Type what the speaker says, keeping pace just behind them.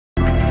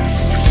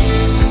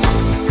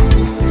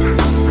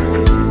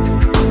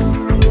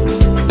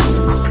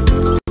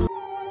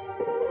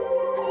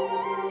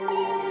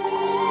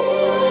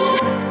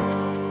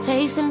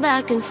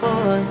back and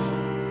forth.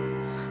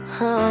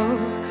 Oh,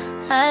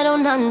 I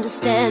don't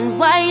understand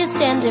why you're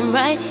standing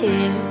right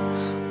here.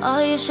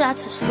 All your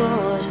shots have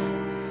scored.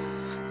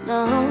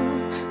 No,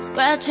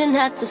 scratching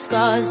at the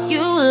scars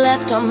you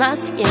left on my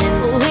skin.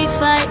 We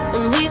fight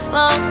and we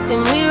fall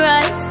and we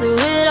rise through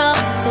it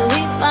all till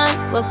we find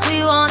what we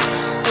want,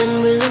 then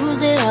we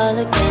lose it all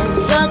again.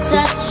 Your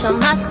touch on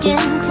my skin,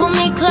 pull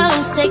me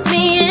close, take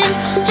me in.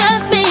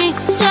 Just me,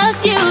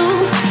 just you,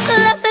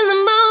 lost in the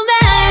moment.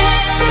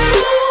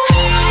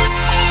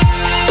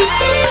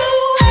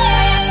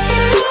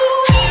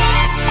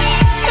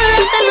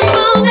 Lost in the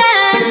moment.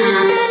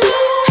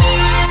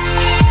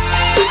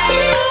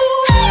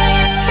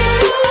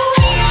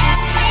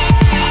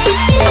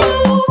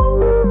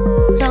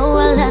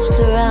 Nowhere left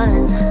to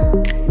run.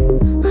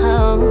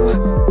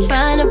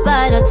 Trying to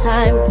bide our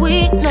time, we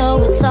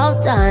know it's all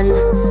done.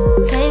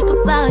 Take a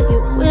bow, you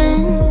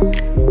win.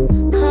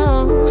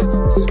 Oh,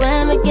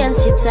 swam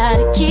against your tide,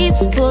 it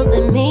keeps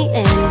pulling me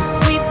in.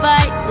 We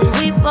fight and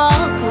we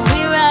fall, can we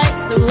rise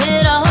through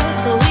it all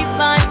till we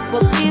find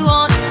what we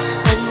want,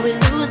 and we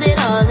lose it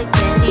all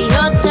again.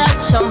 Your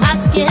touch on my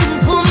skin,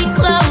 pull me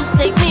close,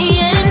 take me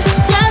in.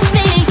 Just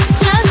me,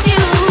 just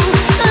you,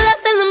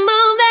 lost in the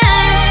moment.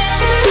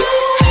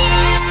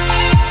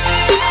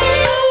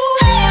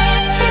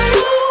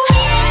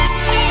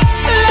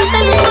 Lost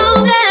in the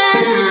moment.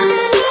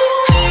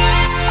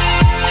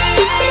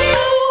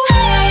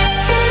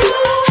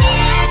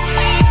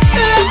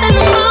 Lost in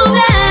the moment.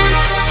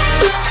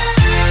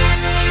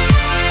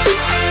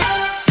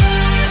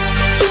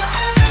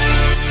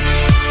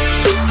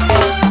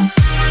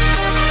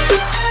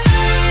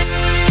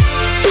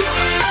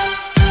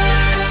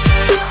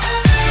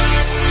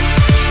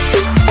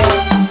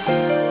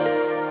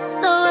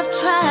 Though I've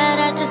tried,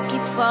 I just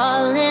keep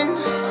falling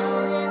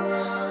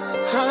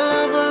all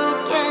over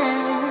again.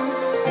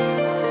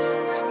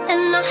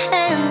 And our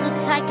hands are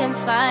tight, can't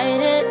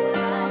fight it.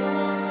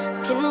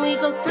 Can we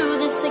go through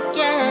this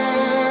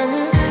again?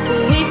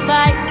 We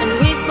fight and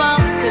we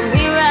fall, can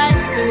we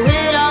rise through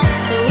it all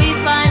till we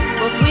find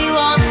what we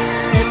want,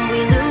 and we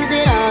lose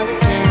it all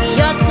again.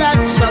 Your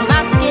touch on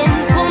my skin,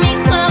 pull me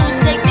close,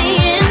 take me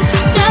in.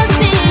 Just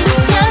me,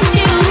 just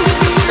you,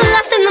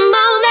 lost in the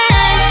moment.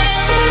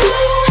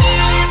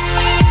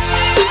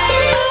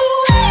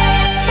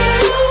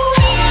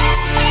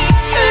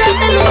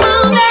 Lost in the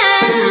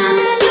moment.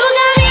 You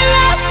got me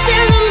lost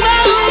in the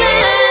moment.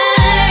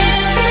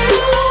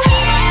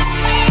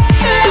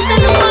 Lost in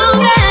the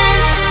moment.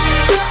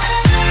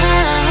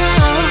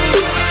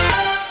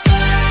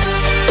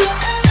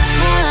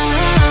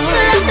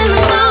 Lost in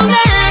the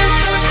moment.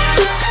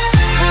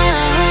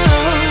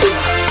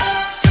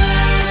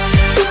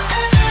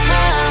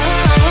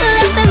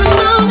 Lost in the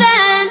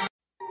moment.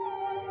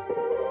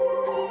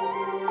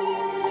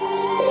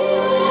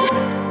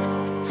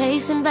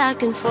 Pacing back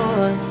and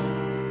forth.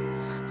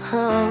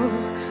 Oh,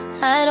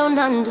 I don't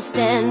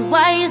understand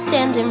why you're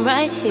standing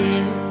right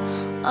here.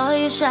 All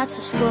your shots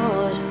have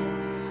scored.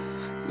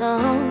 No,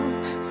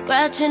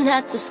 scratching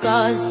at the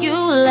scars you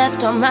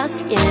left on my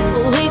skin.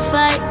 We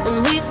fight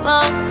and we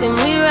fall and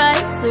we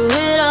rise through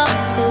it all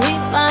till we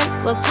find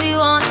what we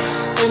want,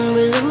 and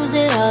we lose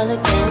it all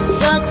again.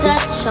 Your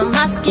touch on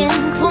my skin,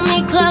 pull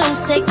me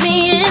close, take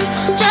me in.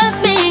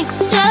 Just me,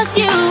 just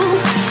you,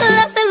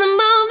 lost in the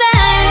moment.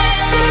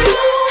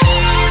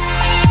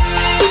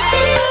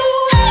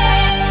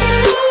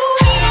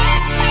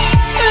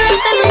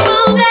 Lost in the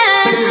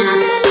moment.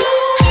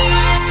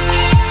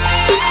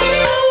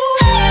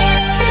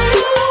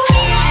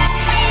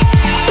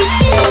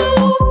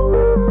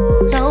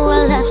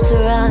 Nowhere left to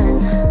run.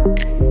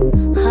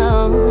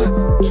 Oh,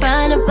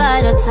 trying to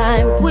bide our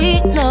time, we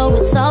know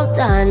it's all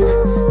done.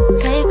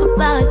 Take a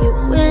bow, you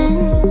win.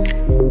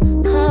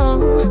 Oh,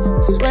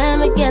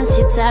 swam against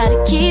your tide,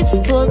 it keeps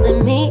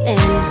pulling me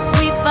in.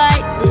 We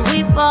fight and we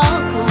fall,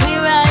 can we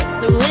rise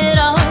through it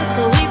all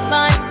till we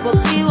find what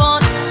we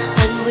want,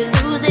 and we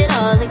lose it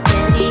all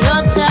again.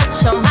 Your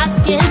touch on my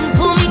skin,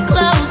 pull me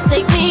close,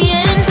 take me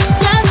in.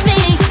 Just me,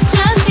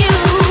 just you,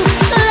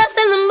 lost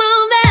in the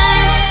moment.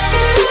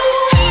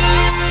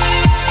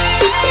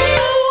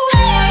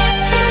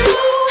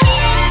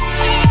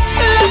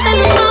 Lost in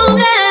the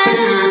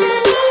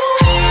moment.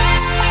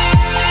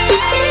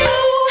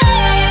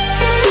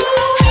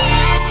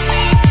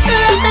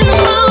 Lost in the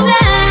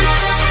moment.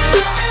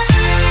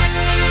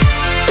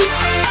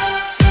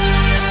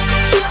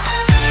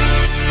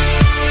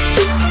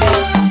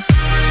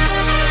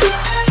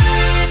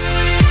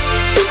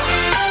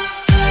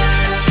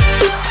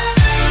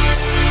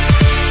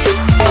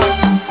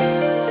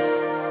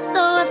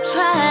 Though I've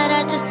tried,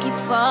 I just keep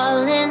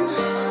falling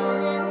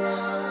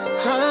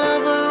all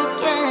over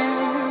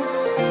again.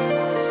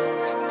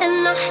 And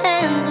our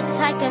hands are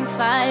tight, can't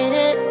fight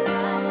it.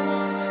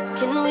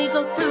 Can we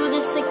go through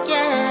this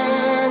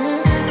again?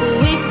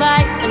 We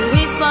fight and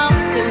we fall